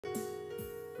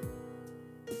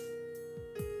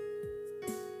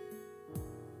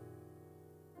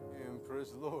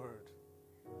Praise the Lord.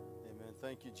 Amen.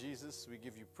 Thank you, Jesus. We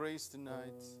give you praise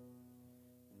tonight.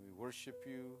 And we worship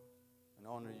you and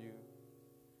honor you.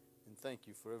 And thank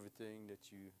you for everything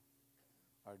that you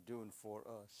are doing for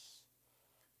us.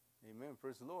 Amen.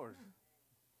 Praise the Lord.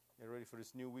 Get ready for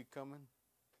this new week coming?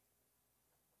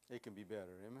 It can be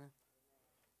better. Amen.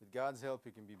 With God's help,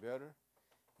 it can be better.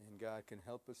 And God can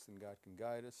help us and God can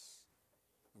guide us.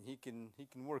 And He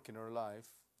can work in our life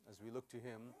as we look to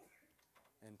Him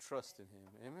and trust in Him.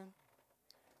 Amen.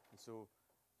 And so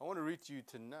I want to read to you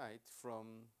tonight from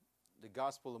the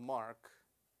Gospel of Mark.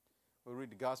 We'll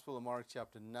read the Gospel of Mark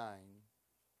chapter 9,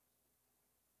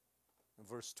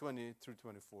 verse 20 through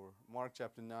 24. Mark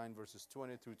chapter 9, verses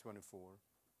 20 through 24.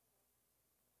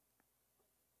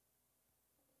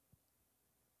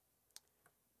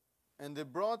 And they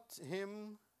brought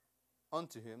him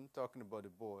unto him, talking about the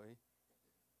boy.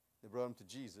 They brought him to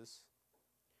Jesus.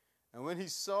 And when he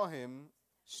saw him,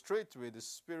 straightway the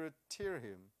spirit tear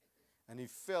him, and he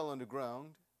fell on the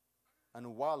ground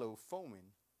and wallowed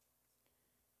foaming.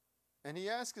 And he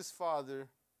asked his father,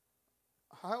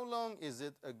 How long is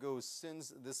it ago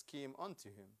since this came unto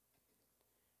him?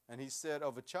 And he said,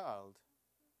 Of a child.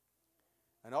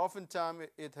 And oftentimes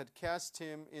it had cast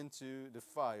him into the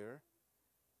fire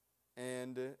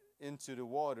and into the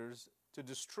waters to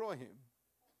destroy him.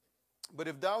 But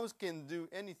if thou can do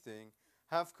anything,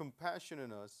 have compassion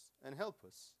on us and help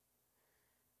us.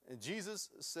 And Jesus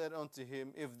said unto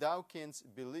him, If thou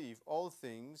canst believe, all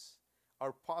things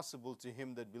are possible to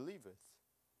him that believeth.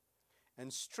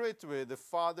 And straightway the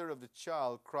father of the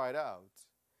child cried out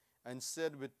and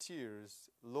said with tears,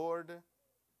 Lord,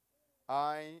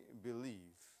 I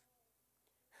believe.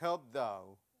 Help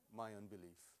thou my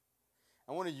unbelief.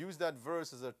 I want to use that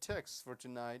verse as a text for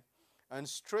tonight. And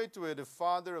straightway the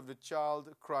father of the child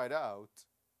cried out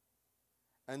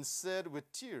and said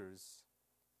with tears,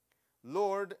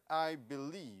 Lord, I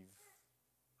believe.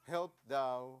 Help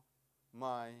thou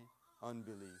my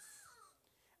unbelief.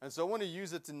 And so I want to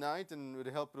use it tonight, and with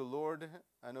the help of the Lord,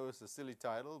 I know it's a silly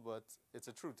title, but it's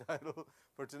a true title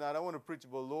for tonight. I want to preach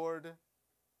about Lord,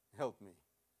 help me.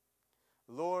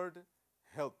 Lord,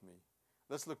 help me.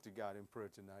 Let's look to God in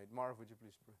prayer tonight. Marv, would you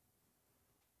please pray?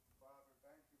 Father,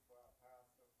 thank you for our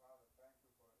pastor. Father, thank you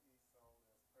for each soul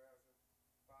that's present.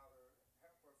 Father,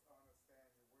 help us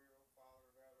understand your will. Father,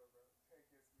 that will take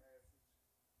this message,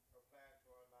 apply it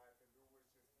to our life, and do which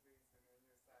is pleasing in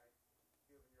your sight,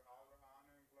 giving you all the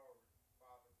honor and glory.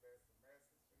 Father, bless the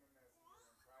message and the messenger.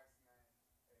 In Christ's name,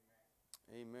 amen.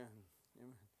 Amen.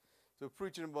 Amen. So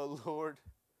preaching about Lord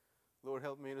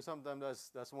help me.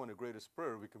 Sometimes that's one of the greatest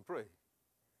prayers we can pray.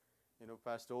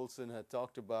 Pastor Olson had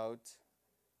talked about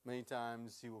many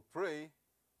times he will pray,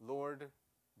 Lord,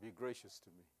 be gracious to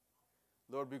me.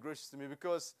 Lord, be gracious to me,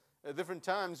 because at different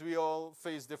times we all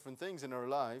face different things in our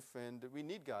life, and we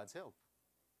need God's help.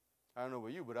 I don't know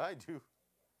about you, but I do.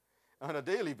 On a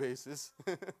daily basis,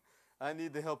 I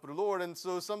need the help of the Lord. And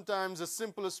so sometimes the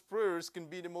simplest prayers can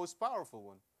be the most powerful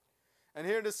one. And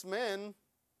here this man,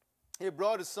 he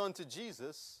brought his son to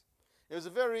Jesus. It was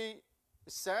a very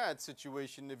sad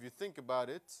situation if you think about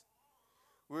it,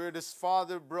 where this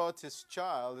father brought his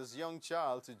young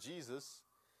child to Jesus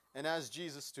and asked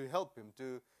Jesus to help him,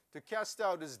 to cast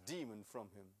out this demon from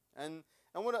him. And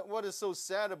what is so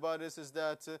sad about this is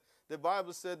that the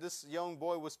Bible said this young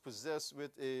boy was possessed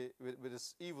with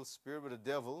this evil spirit, with a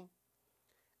devil.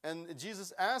 And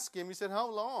Jesus asked him, he said, How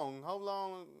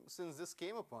long since this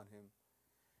came upon him?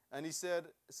 And he said,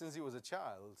 since he was a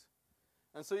child.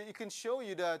 And so it can show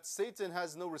you that Satan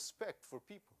has no respect for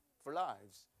people, for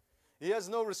lives. He has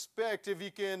no respect. If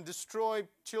he can destroy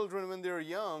children when they're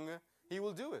young, he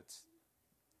will do it.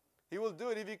 He will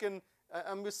do it if he can.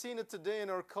 I'm seeing it today in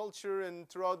our culture and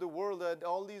throughout the world, that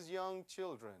all these young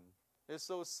children, it's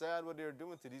so sad what they're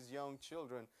doing to these young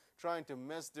children, trying to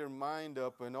mess their mind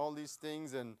up and all these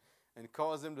things and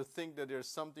cause them to think that there's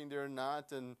something they're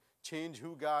not, and change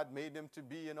who God made them to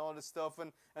be and all this stuff.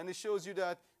 And it shows you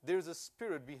that there's a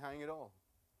spirit behind it all.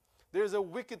 There's a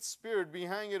wicked spirit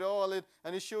behind it all.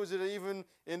 And it shows you that even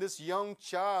in this young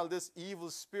child, this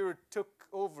evil spirit took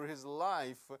over his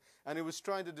life, and it was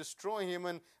trying to destroy him.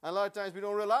 And a lot of times we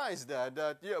don't realize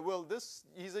that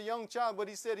he's a young child, but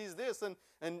he said he's this,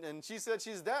 and she said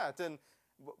she's that.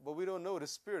 But we don't know the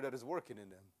spirit that is working in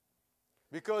them,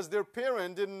 because their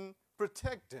parent didn't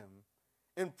protect them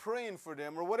in praying for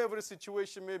them, or whatever the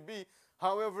situation may be.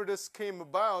 However this came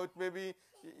about, maybe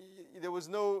there was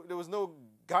no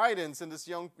guidance in this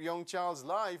young child's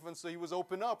life, and so he was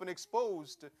opened up and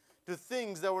exposed to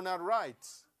things that were not right.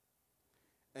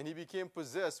 And he became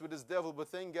possessed with this devil, but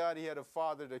thank God he had a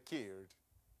father that cared.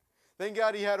 Thank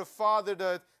God he had a father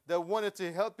that that wanted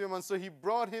to help him, and so he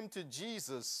brought him to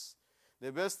Jesus.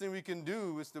 The best thing we can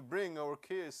do is to bring our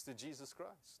case to Jesus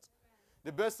Christ.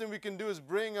 The best thing we can do is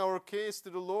bring our case to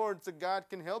the Lord so God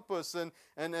can help us. And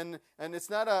it's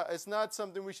not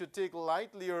something we should take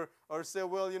lightly or say,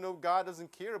 well, God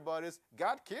doesn't care about it.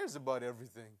 God cares about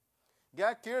everything.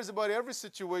 God cares about every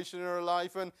situation in our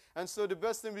life. And so the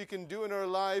best thing we can do in our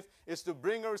life is to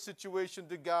bring our situation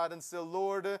to God and say,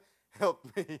 Lord, help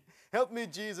me. Help me,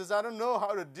 Jesus. I don't know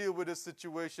how to deal with this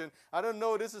situation. I don't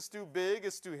know. This is too big.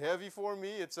 It's too heavy for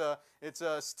me. It's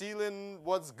stealing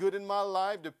what's good in my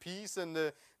life, the peace and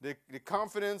the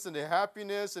confidence and the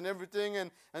happiness and everything.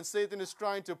 And Satan is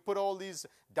trying to put all these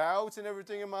doubts and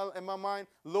everything in my mind.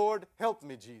 Lord, help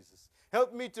me, Jesus.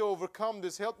 Help me to overcome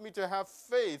this. Help me to have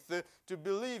faith, to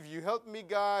believe you. Help me,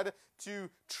 God, to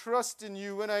trust in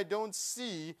you when I don't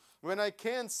see, when I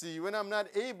can't see, when I'm not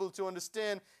able to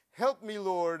understand. Help me,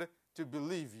 Lord, to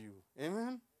believe you.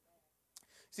 Amen?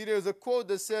 See, there's a quote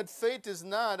that said, faith is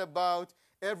not about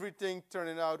everything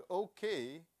turning out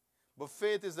okay, but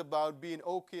faith is about being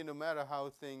okay no matter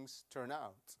how things turn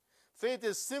out. Faith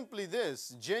is simply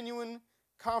this, genuine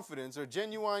confidence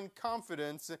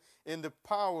in the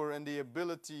power and the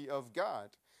ability of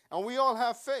God. And we all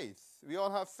have faith. We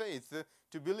all have faith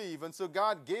to believe. And so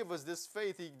God gave us this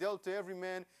faith. He dealt to every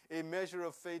man a measure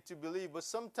of faith to believe. But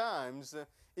sometimes,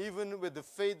 even with the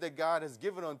faith that God has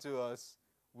given unto us,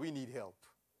 we need help.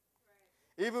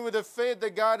 Right. Even with the faith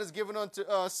that God has given unto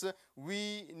us,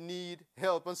 we need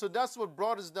help. And so that's what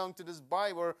brought us down to this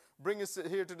Bible, or bring us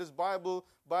here to this Bible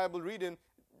reading.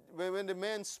 When the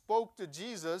man spoke to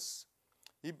Jesus,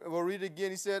 we'll read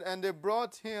again, he said, and they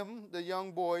brought him, the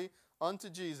young boy, unto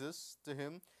Jesus, to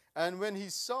him. And when he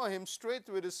saw him,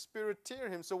 straightway the spirit tear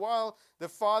him. So while the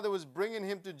father was bringing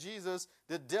him to Jesus,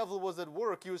 the devil was at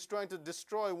work. He was trying to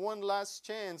destroy one last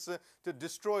chance to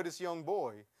destroy this young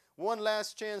boy. One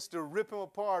last chance to rip him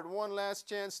apart. One last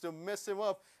chance to mess him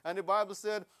up. And the Bible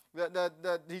said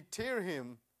that he tear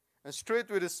him. And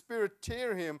straightway the spirit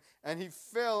tear him. And he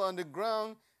fell on the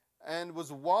ground and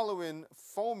was wallowing,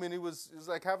 foaming. It was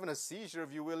like having a seizure,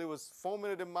 if you will. It was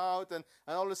foaming at the mouth, and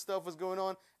all this stuff was going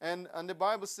on. And the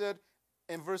Bible said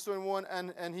in verse 21,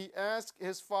 and he asked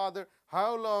his father,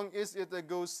 how long is it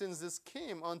ago since this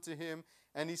came unto him?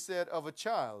 And he said, of a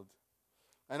child.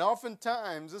 And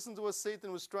oftentimes, listen to what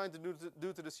Satan was trying to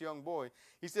do to this young boy.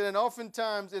 He said, and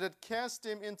oftentimes it had cast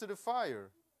him into the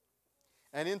fire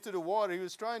and into the water. He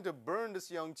was trying to burn this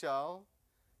young child,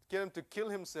 get him to kill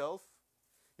himself.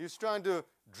 He was trying to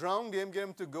drown him, get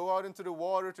him to go out into the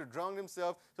water to drown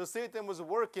himself. So Satan was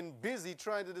working, busy,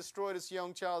 trying to destroy this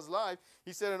young child's life.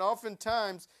 He said, and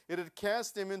oftentimes it had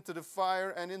cast him into the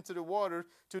fire and into the water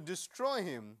to destroy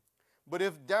him. But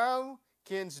if thou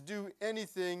canst do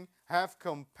anything, have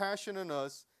compassion on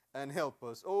us and help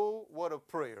us. Oh, what a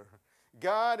prayer.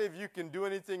 God, if you can do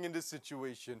anything in this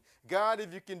situation. God,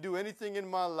 if you can do anything in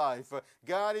my life.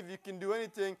 God, if you can do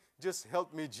anything, just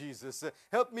help me, Jesus.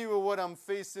 Help me with what I'm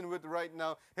facing with right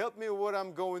now. Help me with what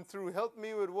I'm going through. Help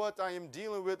me with what I am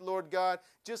dealing with, Lord God.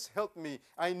 Just help me.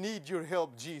 I need your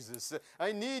help, Jesus.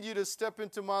 I need you to step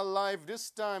into my life this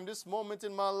time, this moment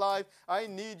in my life. I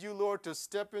need you, Lord, to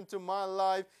step into my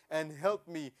life and help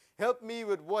me. Help me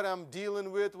with what I'm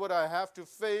dealing with, what I have to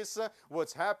face,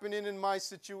 what's happening in my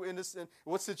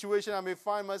what situation I may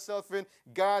find myself in.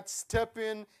 God, step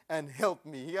in and help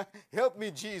me. Help me,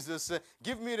 Jesus.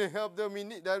 Give me the help that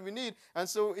we need. And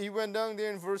so he went down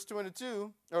there in verse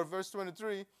 22 or verse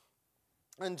 23,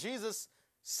 and Jesus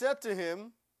said to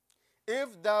him,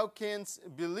 if thou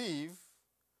canst believe,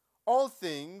 all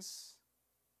things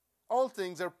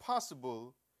are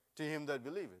possible to him that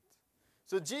believeth.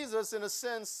 So Jesus, in a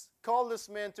sense, called this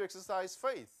man to exercise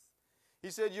faith. He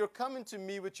said, you're coming to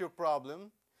me with your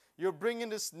problem. You're bringing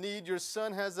this need. Your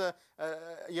son has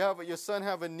your son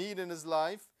have a need in his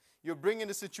life. You're bringing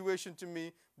the situation to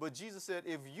me. But Jesus said,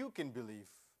 if you can believe,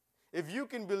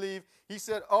 he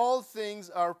said, all things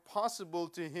are possible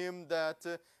to him that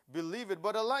believe it.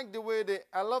 But I like the way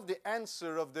I love the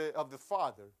answer of the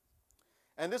father.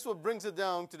 And this is what brings it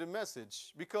down to the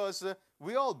message, because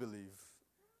we all believe.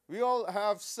 We all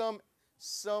have some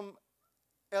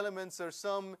elements or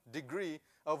some degree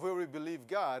of where we believe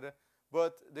God,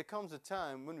 but there comes a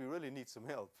time when we really need some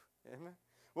help. Amen?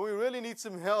 When we really need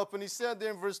some help. And he said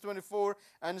there in verse 24,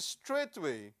 and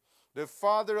straightway the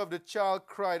father of the child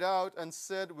cried out and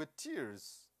said with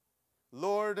tears,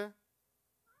 Lord,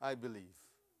 I believe.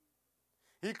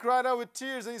 He cried out with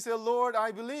tears and he said, Lord,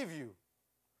 I believe you.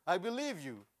 I believe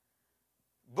you.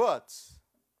 But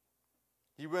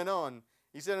he went on.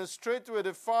 He said, and straightway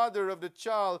the father of the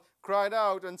child cried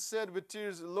out and said with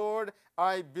tears, Lord,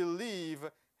 I believe,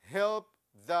 help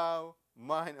thou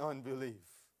mine unbelief.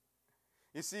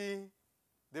 You see,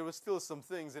 there were still some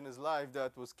things in his life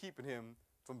that was keeping him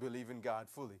from believing God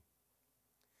fully.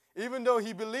 Even though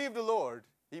he believed the Lord,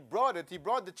 he brought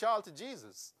the child to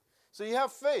Jesus. So you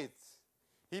have faith.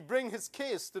 He bring his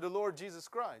case to the Lord Jesus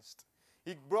Christ.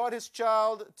 He brought his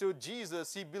child to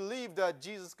Jesus. He believed that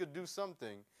Jesus could do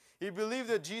something. He believed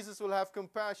that Jesus will have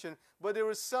compassion. But there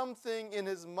was something in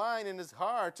his mind, in his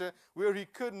heart, where he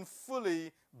couldn't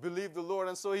fully believe the Lord.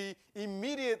 And so he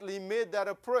immediately made that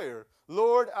a prayer.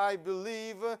 Lord, I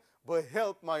believe, but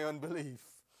help my unbelief.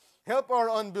 Help our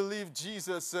unbelief,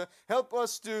 Jesus. Help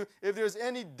us to, if there's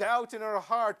any doubt in our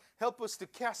heart, help us to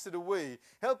cast it away.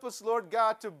 Help us, Lord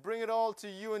God, to bring it all to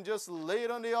you and just lay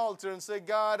it on the altar and say,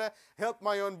 God, help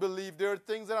my unbelief. There are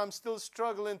things that I'm still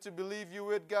struggling to believe you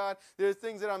with, God. There are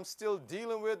things that I'm still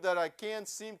dealing with that I can't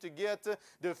seem to get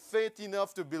the faith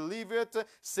enough to believe it.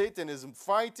 Satan is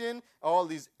fighting. All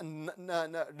these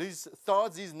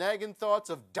thoughts, these nagging thoughts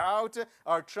of doubt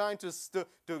are trying to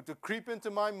creep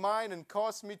into my mind and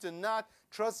cause me to not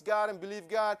trust God and believe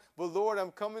God. But Lord,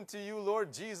 I'm coming to you,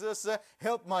 Lord Jesus,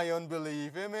 help my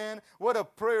unbelief. Amen. What a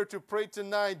prayer to pray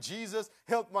tonight. Jesus,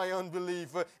 help my unbelief.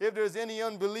 If there's any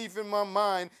unbelief in my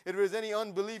mind, if there's any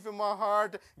unbelief in my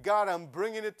heart, God, I'm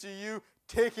bringing it to you.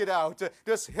 Take it out.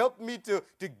 Just help me to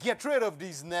get rid of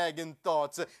these nagging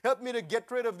thoughts. Help me to get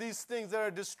rid of these things that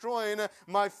are destroying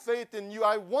my faith in you.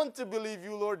 I want to believe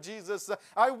you, Lord Jesus.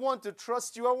 I want to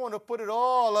trust you. I want to put it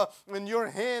all in your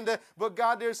hand. But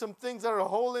God, there's some things that are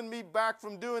holding me back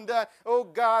from doing that. Oh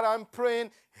God, I'm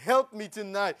praying, help me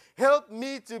tonight. Help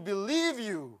me to believe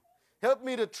you. Help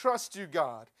me to trust you,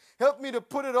 God. Help me to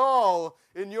put it all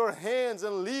in your hands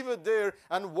and leave it there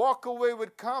and walk away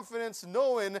with confidence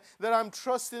knowing that I'm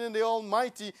trusting in the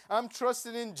Almighty. I'm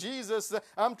trusting in Jesus.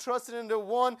 I'm trusting in the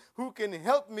one who can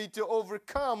help me to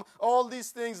overcome all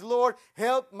these things. Lord,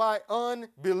 help my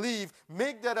unbelief.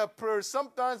 Make that a prayer.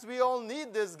 Sometimes we all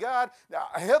need this, God.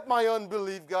 Help my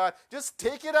unbelief, God. Just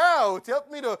take it out. Help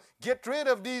me to get rid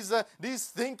of these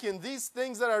thinking, these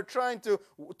things that are trying to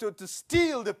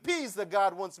steal the peace that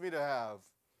God wants me to have.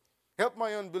 Help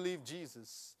my unbelief,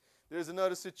 Jesus. There's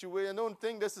another situation. I don't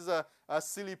think this is a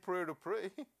silly prayer to pray.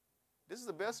 This is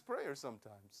the best prayer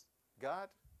sometimes. God,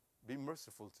 be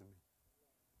merciful to me.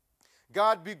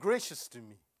 God, be gracious to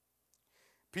me.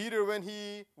 Peter, when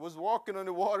he was walking on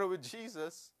the water with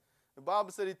Jesus, the Bible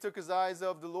said he took his eyes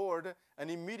off the Lord and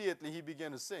immediately he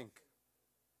began to sink.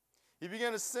 He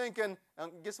began to sink and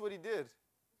guess what he did?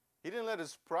 He didn't let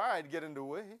his pride get in the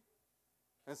way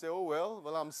and say, oh,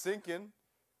 well, I'm sinking.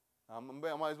 I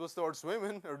might as well start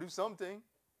swimming or do something.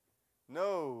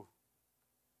 No.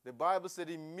 The Bible said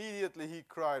immediately he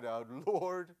cried out,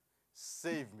 Lord,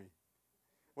 save me.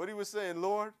 What he was saying,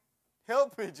 Lord,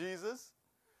 help me, Jesus.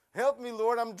 Help me,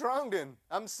 Lord, I'm drowning.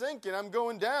 I'm sinking. I'm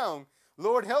going down.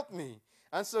 Lord, help me.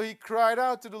 And so he cried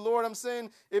out to the Lord. I'm saying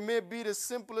it may be the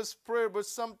simplest prayer, but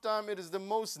sometimes it is the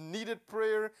most needed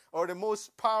prayer or the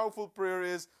most powerful prayer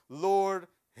is, Lord,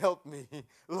 help me.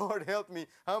 Lord, help me.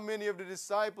 How many of the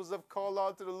disciples have called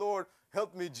out to the Lord,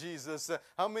 help me, Jesus?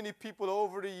 How many people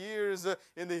over the years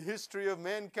in the history of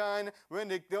mankind, when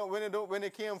they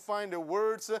can't find the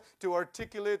words to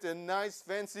articulate a nice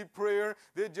fancy prayer,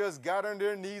 they just got on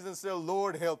their knees and said,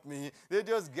 Lord, help me. They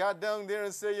just got down there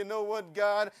and say, you know what,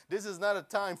 God, this is not a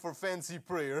time for fancy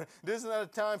prayer. This is not a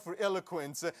time for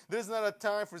eloquence. This is not a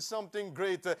time for something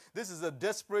great. This is a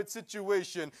desperate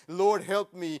situation. Lord,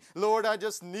 help me. Lord, I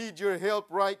just need your help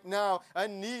right now. I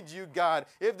need you, God.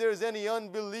 If there's any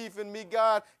unbelief in me,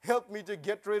 God, help me to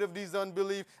get rid of these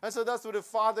unbelief. And so that's what the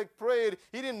Father prayed.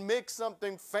 He didn't make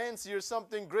something fancy or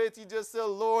something great. He just said,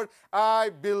 Lord, I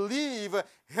believe.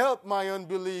 Help my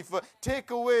unbelief. Take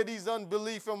away these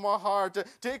unbelief in my heart.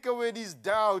 Take away these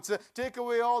doubts. Take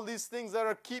away all these things that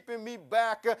are keeping me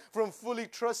back from fully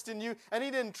trusting you. And he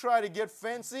didn't try to get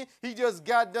fancy. He just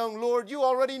got down, Lord, you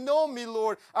already know me,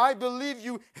 Lord. I believe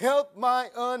you. Help my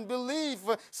unbelief.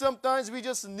 Sometimes we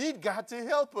just need God to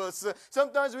help us.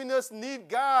 Sometimes we just need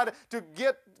God to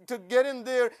get in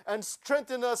there and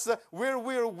strengthen us where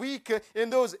we're weak, in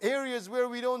those areas where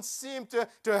we don't seem to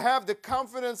have the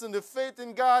confidence and the faith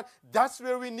in God. That's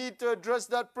where we need to address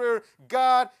that prayer.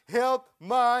 God, help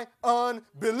my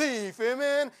unbelief.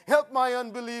 Amen. Help my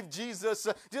unbelief, Jesus.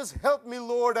 Just help me,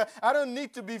 Lord. I don't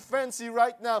need to be fancy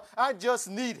right now. I just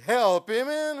need help.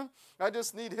 Amen. I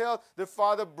just need help. The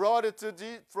Father brought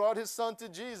his Son to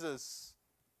Jesus.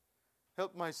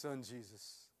 Help my son,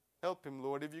 Jesus. Help him,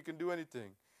 Lord, if you can do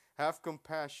anything. Have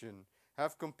compassion.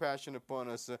 Have compassion upon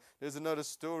us. There's another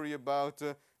story about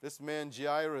this man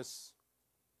Jairus,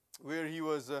 where he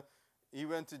was he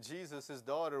went to Jesus. His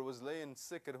daughter was laying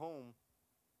sick at home.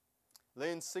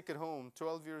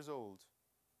 12 years old.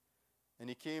 And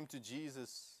he came to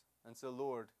Jesus and said,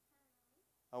 Lord,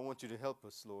 I want you to help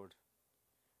us, Lord.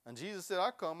 And Jesus said,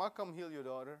 I'll come heal your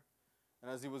daughter.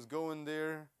 And as he was going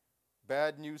there,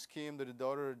 bad news came that the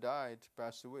daughter had died,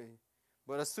 passed away.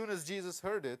 But as soon as Jesus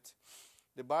heard it,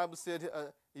 the Bible said,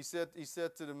 he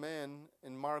said to the man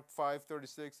in Mark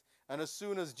 5:36, and as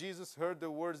soon as Jesus heard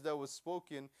the words that was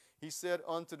spoken, he said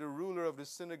unto the ruler of the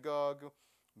synagogue,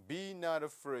 be not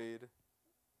afraid,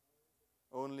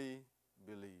 only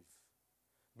believe.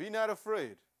 Be not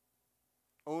afraid,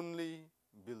 only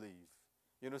believe.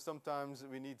 You know, sometimes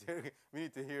we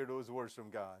need to hear those words from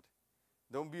God.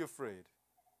 Don't be afraid,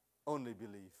 only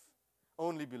believe.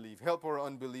 Only believe. Help our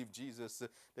unbelief, Jesus.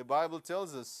 The Bible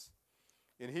tells us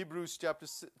in Hebrews chapter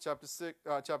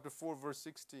 4, verse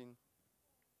 16.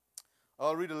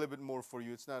 I'll read a little bit more for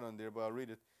you. It's not on there, but I'll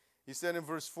read it. He said in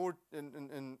verse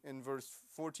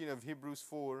 14 of Hebrews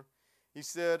 4, he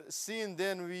said, seeing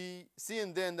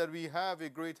then that we have a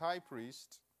great high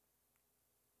priest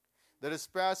that is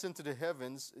passed into the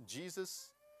heavens, Jesus,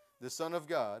 the Son of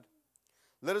God,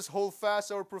 let us hold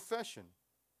fast our profession.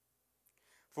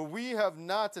 For we have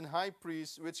not an high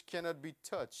priest which cannot be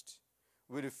touched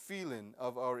with the feeling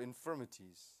of our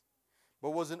infirmities,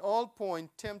 but was in all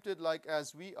point tempted like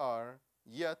as we are,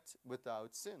 yet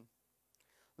without sin.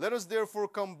 Let us therefore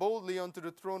come boldly unto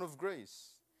the throne of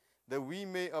grace, that we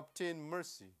may obtain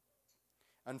mercy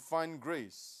and find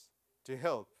grace to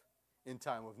help in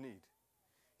time of need.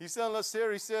 He's telling us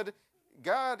here, he said,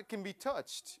 God can be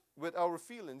touched with our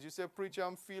feelings. You said, preacher,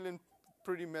 I'm feeling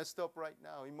pretty messed up right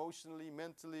now, emotionally,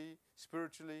 mentally,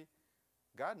 spiritually.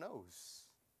 God knows.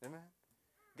 Amen.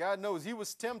 God knows. He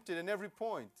was tempted in every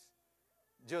point,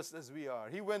 just as we are.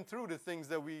 He went through the things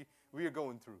that we are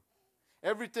going through.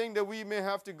 Everything that we may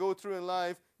have to go through in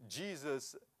life,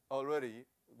 Jesus already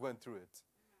went through it.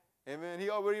 Amen. He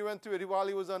already went through it while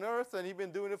he was on earth, and he's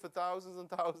been doing it for thousands and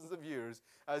thousands of years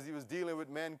as he was dealing with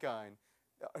mankind,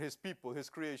 his people, his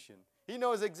creation. He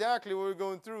knows exactly what we're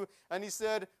going through. And he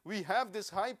said, we have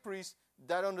this high priest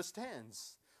that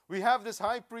understands. We have this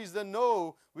high priest that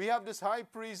knows. We have this high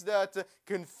priest that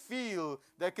can feel,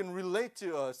 that can relate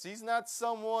to us. He's not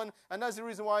someone, and that's the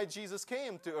reason why Jesus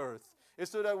came to earth.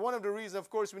 It's so that one of the reasons, of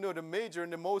course, we know the major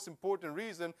and the most important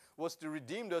reason was to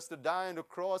redeem us, to die on the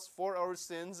cross for our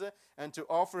sins, and to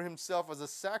offer himself as a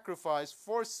sacrifice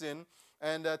for sin,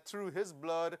 and that through his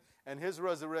blood and his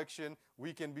resurrection,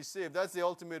 we can be saved. That's the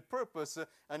ultimate purpose.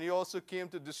 And he also came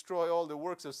to destroy all the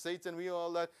works of Satan. We know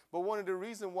all that. But one of the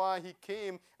reasons why he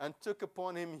came and took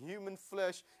upon him human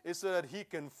flesh is so that he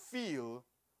can feel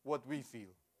what we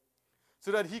feel.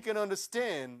 So that he can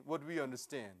understand what we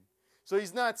understand. So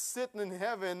he's not sitting in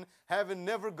heaven, having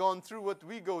never gone through what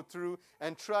we go through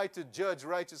and try to judge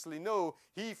righteously. No,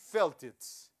 he felt it.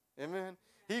 Amen.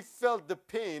 He felt the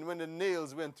pain when the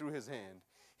nails went through his hand.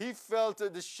 He felt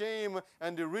the shame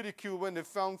and the ridicule when they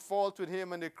found fault with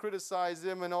him and they criticized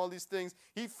him and all these things.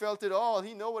 He felt it all.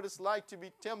 He knew what it's like to be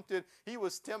tempted. He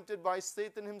was tempted by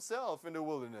Satan himself in the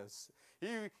wilderness.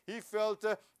 He felt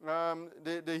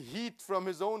the heat from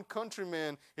his own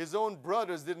countrymen. His own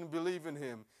brothers didn't believe in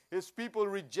him. His people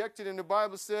rejected him. The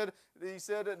Bible said, he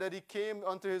said that he came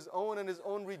unto his own and his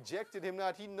own rejected him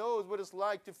not. He knows what it's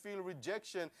like to feel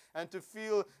rejection and to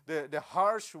feel the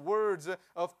harsh words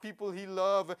of people he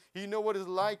loved. He knows what it's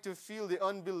like to feel the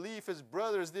unbelief. His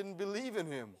brothers didn't believe in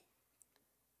him.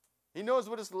 He knows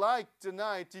what it's like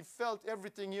tonight. He felt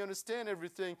everything. He understands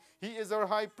everything. He is our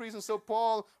high priest. And so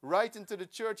Paul, writing to the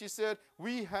church, he said,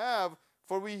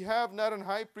 For we have not an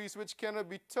high priest which cannot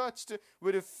be touched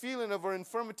with the feeling of our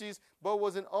infirmities, but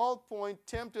was in all point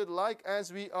tempted like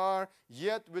as we are,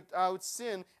 yet without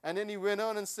sin. And then he went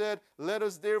on and said, let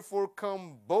us therefore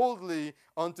come boldly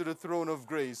unto the throne of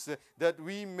grace, that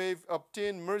we may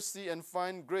obtain mercy and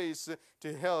find grace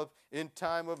to help in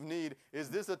time of need. Is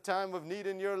this a time of need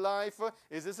in your life?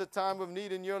 Is this a time of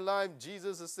need in your life?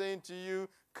 Jesus is saying to you,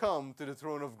 come to the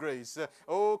throne of grace.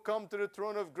 Oh, come to the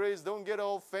throne of grace. Don't get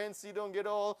all fancy. Don't get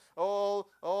all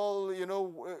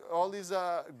these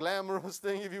glamorous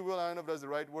things, if you will. I don't know if that's the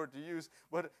right word to use,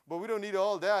 but we don't need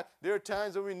all that. There are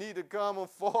times when we need to come and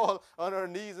fall on our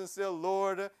knees and say,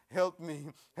 Lord, help me.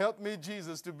 Help me,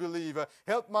 Jesus, to believe.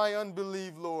 Help my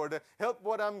unbelief, Lord. Help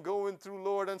what I'm going through,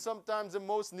 Lord. And sometimes the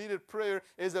most needed prayer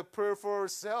is a prayer for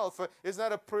ourselves. It's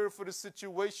not a prayer for the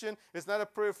situation. It's not a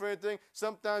prayer for anything.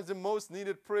 Sometimes the most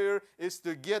needed needed prayer is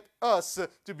to get us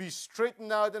to be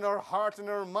straightened out in our heart and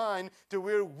our mind to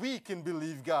where we can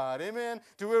believe God. Amen.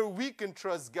 To where we can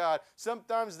trust God.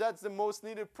 Sometimes that's the most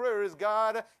needed prayer is,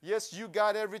 God, yes, you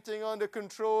got everything under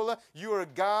control. You are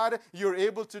God. You're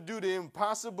able to do the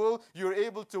impossible. You're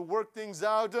able to work things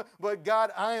out. But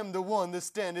God, I am the one that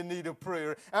stand in need of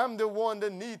prayer. I'm the one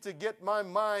that need to get my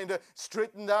mind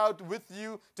straightened out with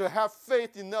you, to have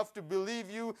faith enough to believe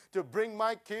you, to bring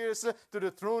my cares to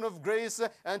the throne of grace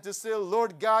and to say,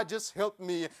 Lord God, just help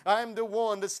me. I'm the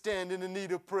one that stand in the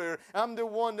need of prayer. I'm the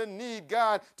one that need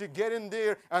God to get in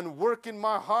there and work in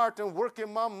my heart and work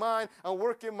in my mind and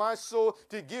work in my soul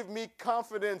to give me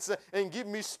confidence and give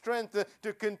me strength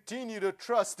to continue to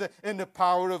trust in the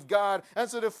power of God. And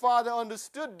so the Father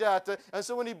understood that. And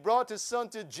so when he brought his son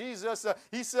to Jesus,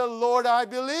 he said, Lord, I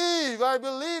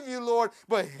believe you, Lord,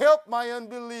 but help my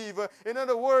unbelief. In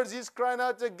other words, he's crying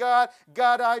out to God,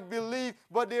 God, I believe,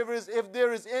 but if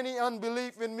there is any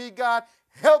unbelief in me, God,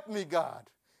 help me, God.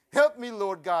 Help me,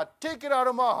 Lord God. Take it out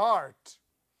of my heart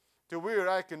to where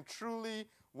I can truly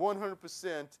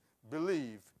 100%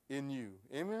 believe in you.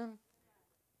 Amen?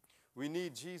 We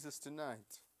need Jesus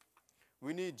tonight.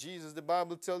 We need Jesus. The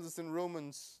Bible tells us in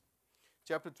Romans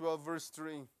chapter 12, verse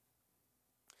 3.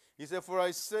 He said, for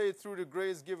I say through the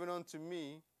grace given unto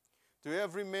me, to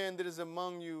every man that is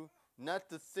among you, not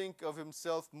to think of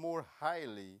himself more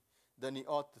highly than he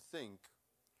ought to think,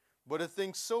 but to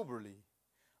think soberly,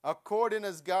 according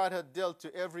as God hath dealt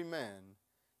to every man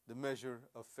the measure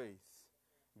of faith.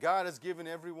 God has given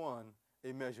everyone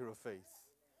a measure of faith.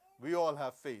 We all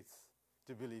have faith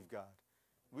to believe God.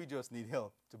 We just need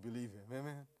help to believe him.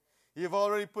 Amen. You've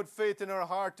already put faith in our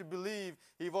heart to believe.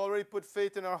 You've already put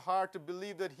faith in our heart to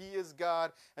believe that he is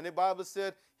God. And the Bible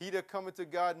said, he that cometh to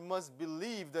God must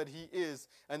believe that he is,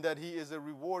 and that he is a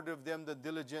rewarder of them that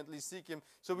diligently seek him.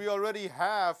 So we already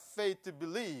have faith to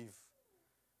believe.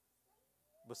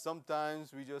 But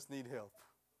sometimes we just need help.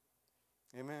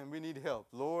 Amen. We need help.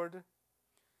 Lord,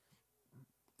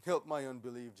 help my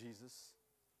unbelief, Jesus.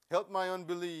 Help my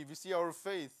unbelief. You see, our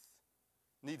faith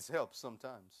needs help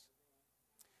sometimes.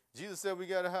 Jesus said we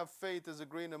got to have faith as a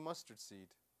grain of mustard seed.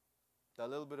 That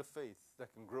little bit of faith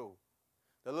that can grow.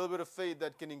 That little bit of faith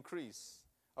that can increase.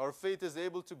 Our faith is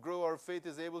able to grow. Our faith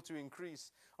is able to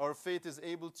increase. Our faith is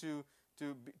able to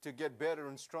get better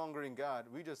and stronger in God.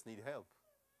 We just need help.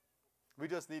 We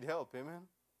just need help. Amen.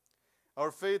 Our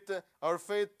faith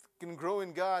can grow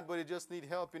in God, but it just needs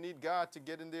help. You need God to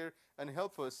get in there and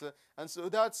help us. And so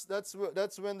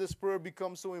that's when this prayer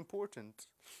becomes so important.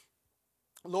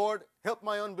 Lord, help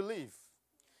my unbelief.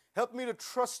 Help me to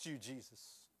trust you,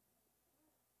 Jesus.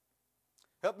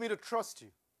 Help me to trust you.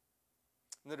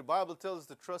 And the Bible tells us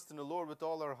to trust in the Lord with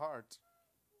all our heart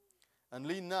and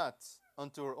lean not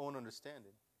unto our own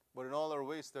understanding, but in all our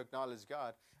ways to acknowledge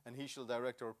God, and he shall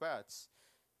direct our paths.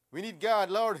 We need God.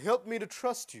 Lord, help me to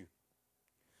trust you.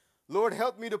 Lord,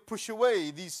 help me to push away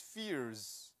these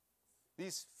fears,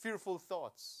 these fearful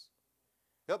thoughts.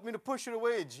 Help me to push it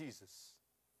away, Jesus.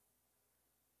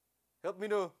 Help me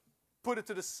to put it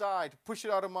to the side, push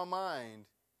it out of my mind.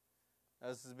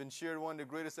 As has been shared, one of the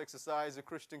greatest exercises a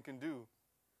Christian can do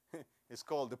is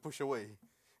called the push away.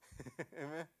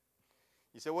 Amen.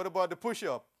 You say, what about the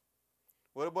push-up?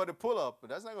 What about the pull-up?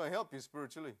 That's not going to help you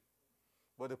spiritually.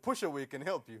 But the push away can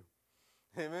help you.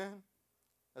 Amen.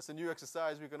 That's a new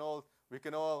exercise. We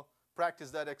can all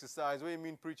practice that exercise. What do you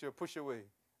mean, preacher? Push away.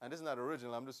 And this is not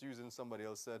original. I'm just using somebody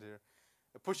else said here.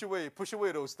 Push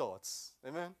away those thoughts.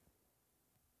 Amen.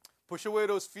 Push away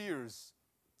those fears.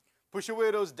 Push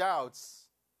away those doubts.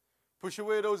 Push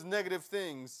away those negative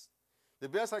things. The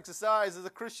best exercise as a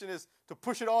Christian is to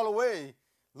push it all away.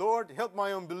 Lord, help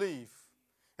my unbelief.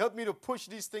 Help me to push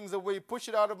these things away, push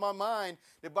it out of my mind.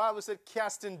 The Bible said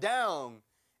casting down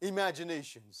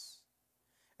imaginations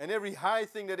and every high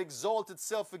thing that exalts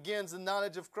itself against the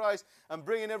knowledge of Christ, and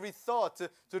bringing every thought to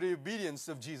the obedience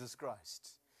of Jesus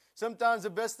Christ. Sometimes the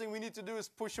best thing we need to do is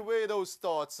push away those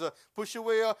thoughts, push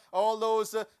away all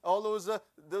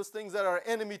those things that are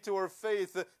enemy to our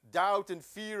faith, doubt and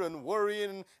fear and worry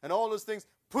and all those things.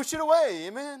 Push it away,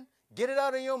 amen. Get it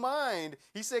out of your mind.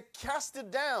 He said, cast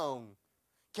it down.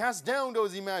 Cast down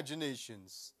those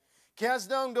imaginations. Cast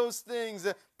down those things.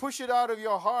 Push it out of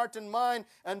your heart and mind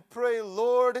and pray,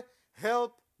 Lord,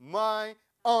 help my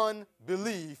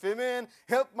unbelief. Amen.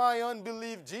 Help my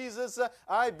unbelief. Jesus,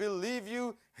 I believe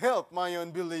you. help my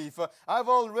unbelief. I've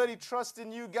already trusted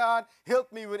in you, God.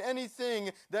 Help me with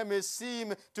anything that may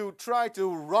seem to try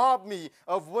to rob me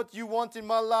of what you want in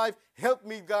my life. Help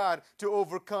me, God, to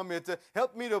overcome it.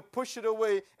 Help me to push it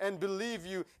away and believe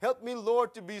you. Help me,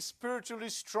 Lord, to be spiritually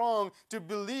strong, to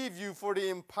believe you for the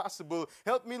impossible.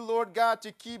 Help me, Lord God,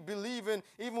 to keep believing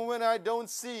even when I don't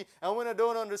see and when I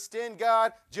don't understand.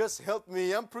 God, just help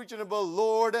me. I'm preaching about,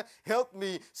 Lord, help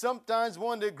me. Sometimes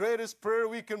one of the greatest prayer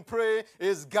we can pray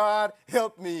is, God,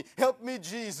 help me. Help me,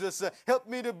 Jesus. Help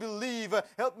me to believe.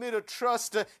 Help me to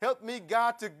trust. Help me,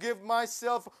 God, to give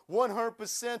myself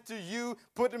 100% to you,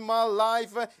 putting my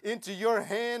life into your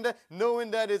hand,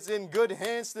 knowing that it's in good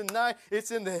hands tonight.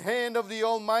 It's in the hand of the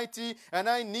Almighty, and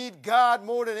I need God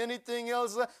more than anything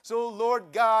else. So, Lord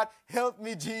God, help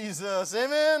me, Jesus.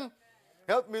 Amen?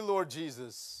 Help me, Lord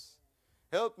Jesus.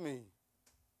 Help me.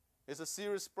 It's a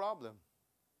serious problem,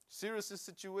 serious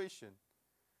situation.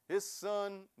 His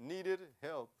son needed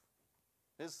help.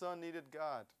 His son needed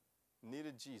God,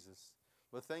 needed Jesus.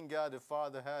 But thank God the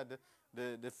father had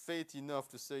the faith enough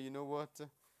to say, you know what?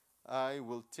 I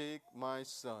will take my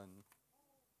son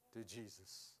to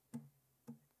Jesus.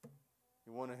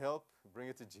 You want to help? Bring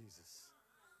it to Jesus.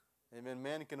 Amen.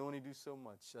 Man can only do so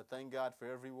much. I thank God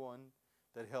for everyone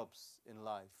that helps in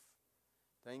life.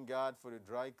 Thank God for the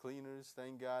dry cleaners.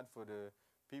 Thank God for the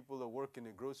people that work in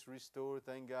the grocery store.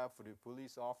 Thank God for the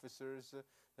police officers.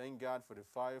 Thank God for the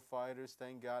firefighters.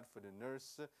 Thank God for the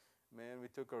nurse. Man, we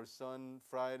took our son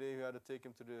Friday. We had to take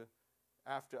him to the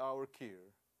after-hour care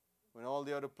when all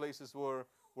the other places were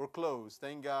closed.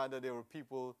 Thank God that there were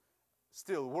people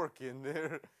still working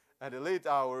there at the late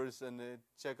hours, and they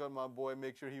check out my boy,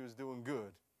 make sure he was doing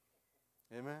good.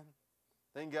 Amen.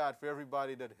 Thank God for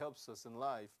everybody that helps us in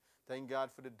life. Thank God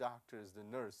for the doctors, the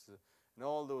nurses, and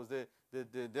all those that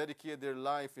dedicate their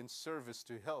life in service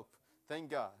to help. Thank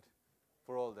God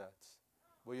for all that.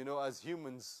 But you know, as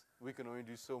humans, we can only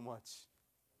do so much.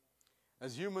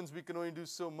 As humans, we can only do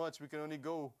so much. We can only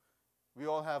go. We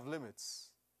all have limits.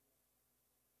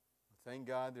 But thank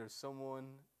God there's someone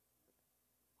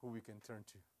who we can turn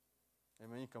to.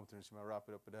 Amen. You come to me. I'll wrap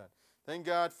it up with that. Thank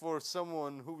God for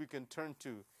someone who we can turn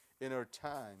to in our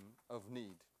time of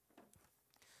need.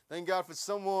 Thank God for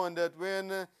someone that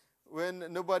when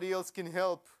nobody else can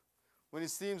help, when it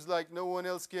seems like no one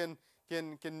else can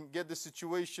get the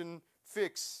situation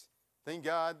fixed, thank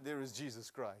God there is Jesus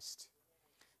Christ.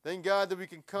 Thank God that we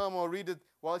can come or read it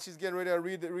while she's getting ready. I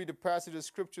read the passage of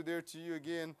scripture there to you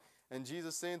again. And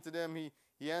Jesus saying to them,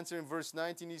 he answered in verse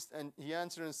 19, and he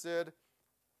answered and said,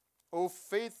 O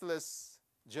faithless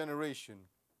generation,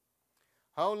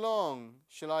 how long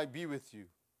shall I be with you?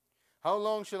 How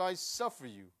long shall I suffer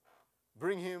you?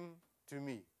 Bring him to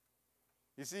me.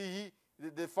 You see,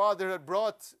 the father had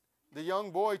brought the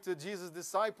young boy to Jesus'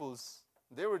 disciples.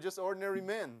 They were just ordinary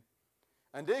men,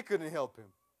 and they couldn't help him.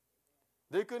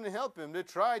 They couldn't help him. They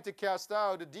tried to cast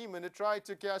out a demon. They tried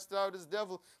to cast out his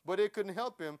devil, but they couldn't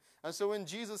help him. And so when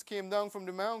Jesus came down from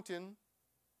the Mount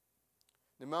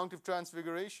of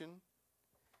Transfiguration,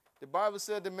 the Bible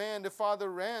said the father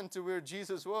ran to where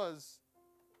Jesus was.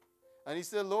 And he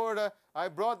said, Lord, I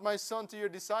brought my son to your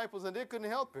disciples, and they couldn't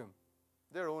help him.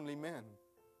 They're only men.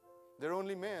 They're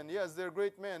only men. Yes, they're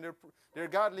great men. They're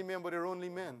godly men, but they're only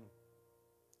men.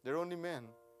 They're only men.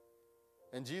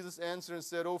 And Jesus answered and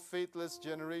said, O faithless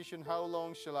generation, how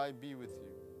long shall I be with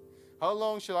you? How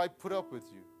long shall I put up with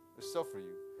you or suffer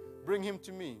you? Bring him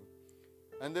to me.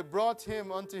 And they brought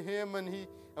him unto him, and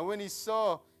when he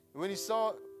saw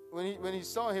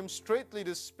him, straightly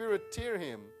the spirit tear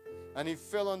him, and he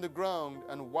fell on the ground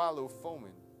and wallowed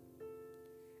foaming.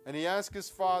 And he asked his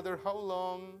father, how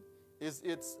long is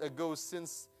it ago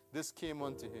since this came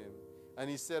unto him? And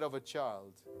he said, of a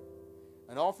child.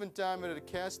 And oftentimes it had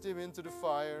cast him into the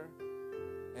fire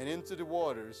and into the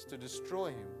waters to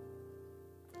destroy him.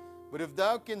 But if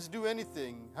thou canst do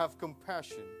anything, have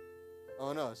compassion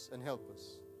on us and help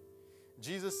us.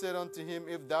 Jesus said unto him,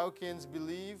 if thou canst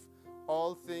believe,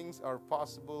 all things are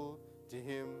possible to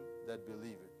him that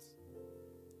believeth.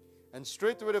 And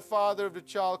straightway the father of the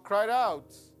child cried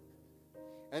out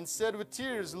and said with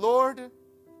tears, Lord,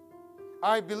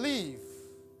 I believe.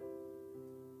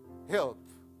 Help.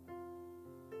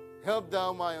 Help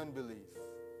thou my unbelief.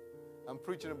 I'm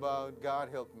preaching about God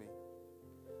help me.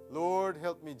 Lord,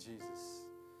 help me, Jesus.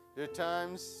 There are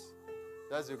times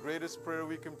that's the greatest prayer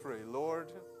we can pray.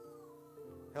 Lord,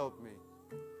 help me.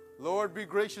 Lord, be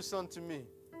gracious unto me.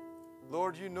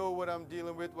 Lord, you know what I'm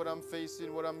dealing with, what I'm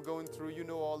facing, what I'm going through. You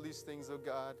know all these things, oh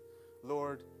God.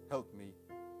 Lord, help me.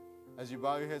 As you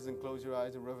bow your heads and close your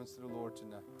eyes in reverence to the Lord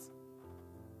tonight.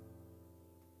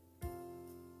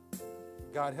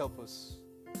 God, help us.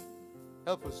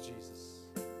 Help us, Jesus.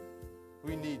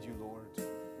 We need you, Lord.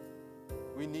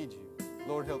 We need you.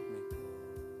 Lord, help me.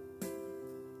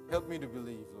 Help me to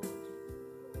believe, Lord.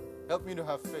 Help me to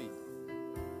have faith.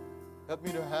 Help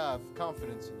me to have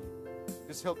confidence in you.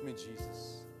 Just help me,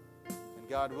 Jesus. And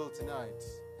God will tonight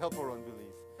help our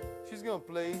unbelief. She's going to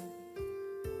play.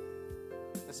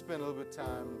 Let's spend a little bit of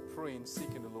time praying,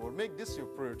 seeking the Lord. Make this your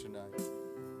prayer tonight.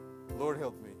 Lord,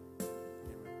 help me.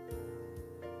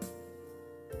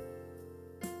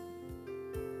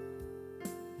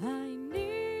 I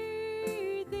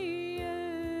need thee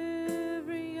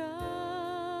every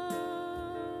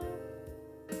hour,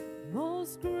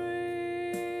 most gracious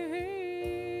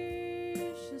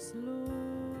Lord.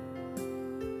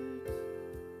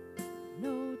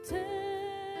 No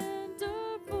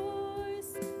tender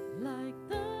voice like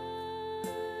thine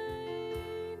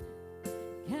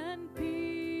can peace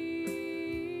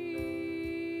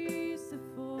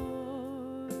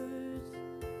afford.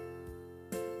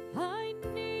 I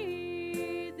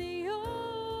need thee,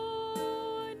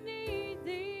 oh, I need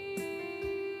thee.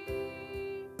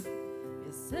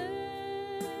 Yes,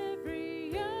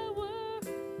 every hour,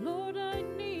 Lord, I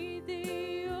need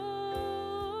thee,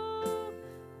 oh.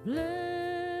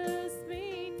 Bless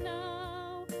me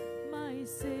now, my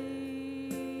Savior.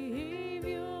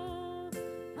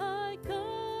 I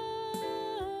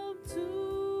come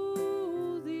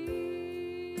to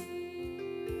thee.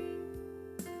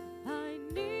 I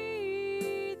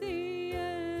need thee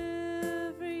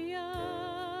every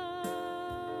hour.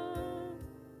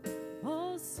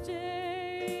 Oh,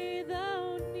 stay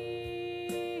thou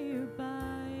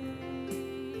nearby.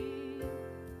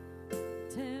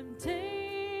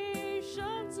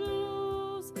 Temptations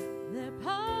lose their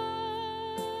power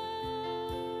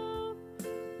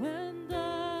when thou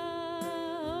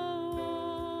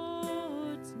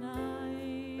art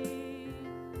nigh.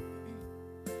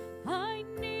 I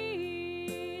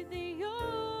need thee,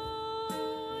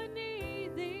 oh, I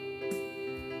need thee.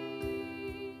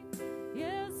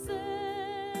 Yes,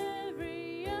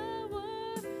 every hour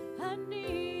I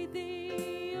need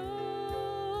thee,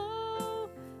 oh.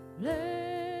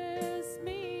 Bless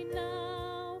me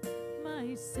now,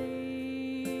 my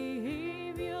Savior.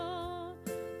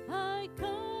 I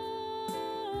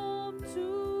come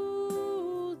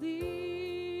to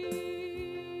thee.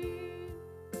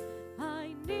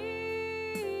 I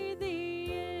need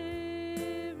thee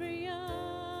every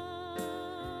hour.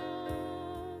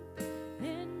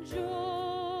 Enjoy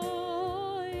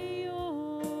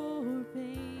your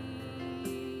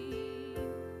pain.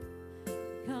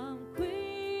 Come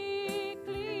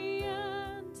quickly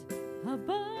and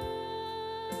abide,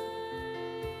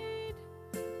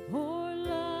 or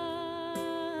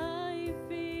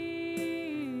life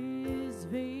is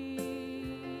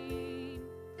vain.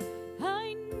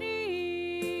 I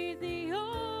need thee,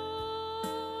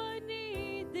 oh, I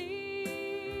need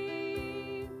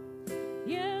thee.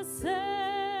 Yes,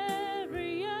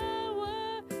 every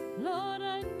hour, Lord,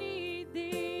 I need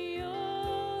thee,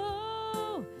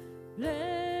 oh.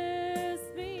 Bless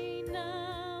me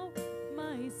now,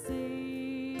 my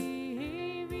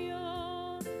Savior.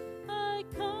 I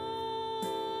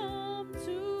come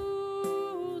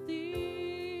to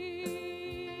thee.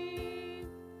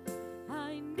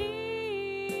 I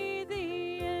need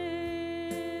thee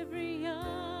every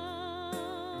hour,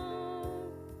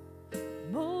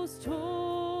 most holy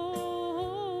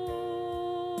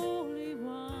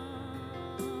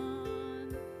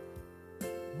one.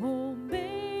 Oh,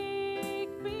 make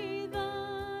me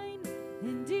thine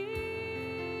indeed,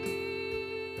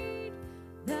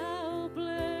 thou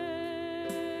blessed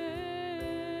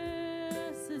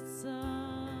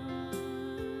Son.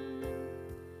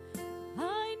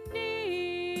 I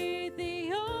need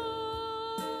thee,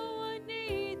 oh, I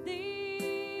need thee.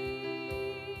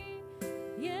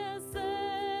 Yes,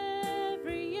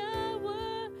 every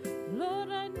hour, Lord,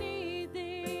 I need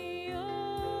thee,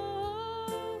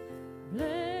 oh.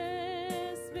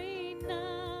 Bless me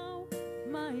now,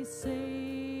 my Savior.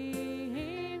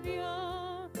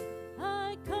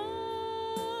 I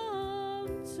come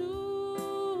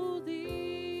to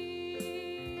thee.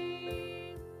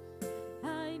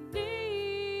 I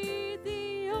need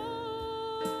thee,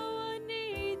 oh, I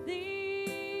need thee.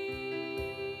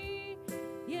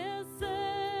 Yes,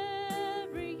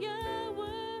 every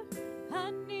hour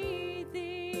I need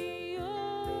thee,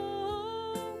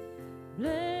 oh.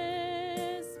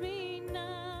 Bless me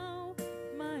now,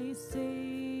 my Savior.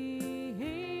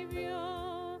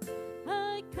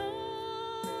 I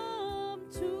come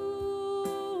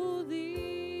to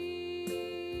thee.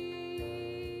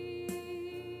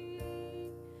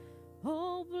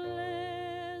 Oh,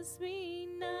 bless me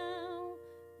now,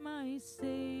 my Savior.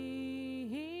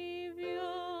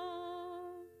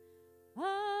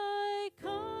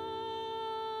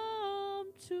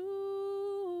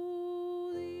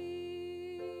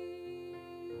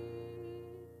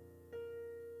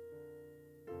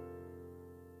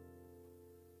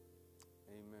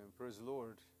 Praise the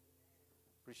Lord.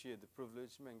 Appreciate the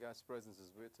privilege. Man, God's presence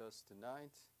is with us tonight.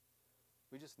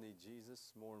 We just need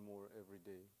Jesus more and more every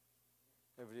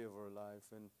day of our life.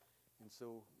 And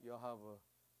so y'all have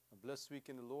a blessed week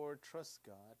in the Lord. Trust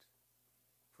God.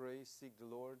 Pray, seek the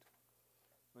Lord.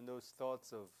 When those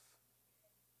thoughts of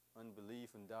unbelief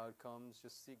and doubt comes,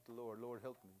 just seek the Lord. Lord,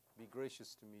 help me. Be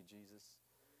gracious to me, Jesus,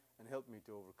 and help me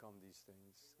to overcome these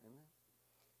things. Amen.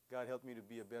 God, help me to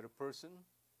be a better person,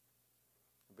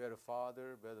 a better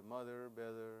father, better mother,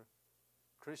 better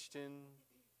Christian.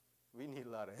 We need a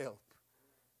lot of help.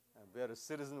 A better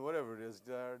citizen, whatever it is,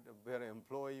 God, a better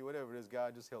employee, whatever it is,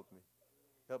 God, just help me.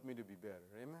 Help me to be better.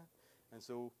 Amen. And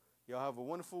so y'all have a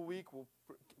wonderful week. We'll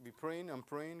be praying. I'm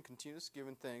praying, continuous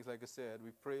giving thanks. Like I said,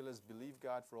 we pray. Let's believe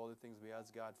God for all the things we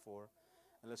ask God for.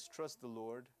 And let's trust the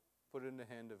Lord. Put it in the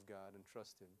hand of God and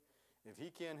trust Him. If He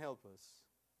can't help us,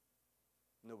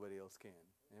 nobody else can.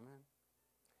 Amen.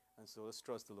 And so let's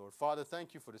trust the Lord. Father,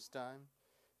 thank you for this time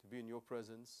to be in your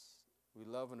presence. We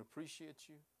love and appreciate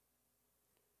you.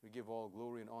 We give all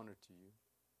glory and honor to you.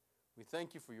 We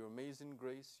thank you for your amazing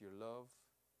grace, your love.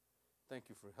 Thank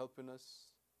you for helping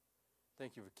us.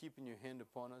 Thank you for keeping your hand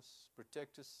upon us.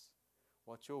 Protect us.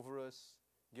 Watch over us.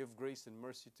 Give grace and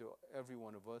mercy to every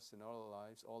one of us in our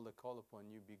lives. All that call upon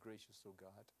you, be gracious, O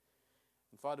God.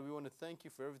 And Father, we want to thank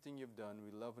you for everything you've done.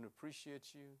 We love and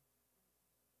appreciate you.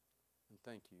 And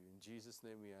thank you. In Jesus'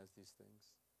 name we ask these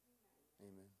things.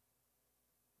 Amen.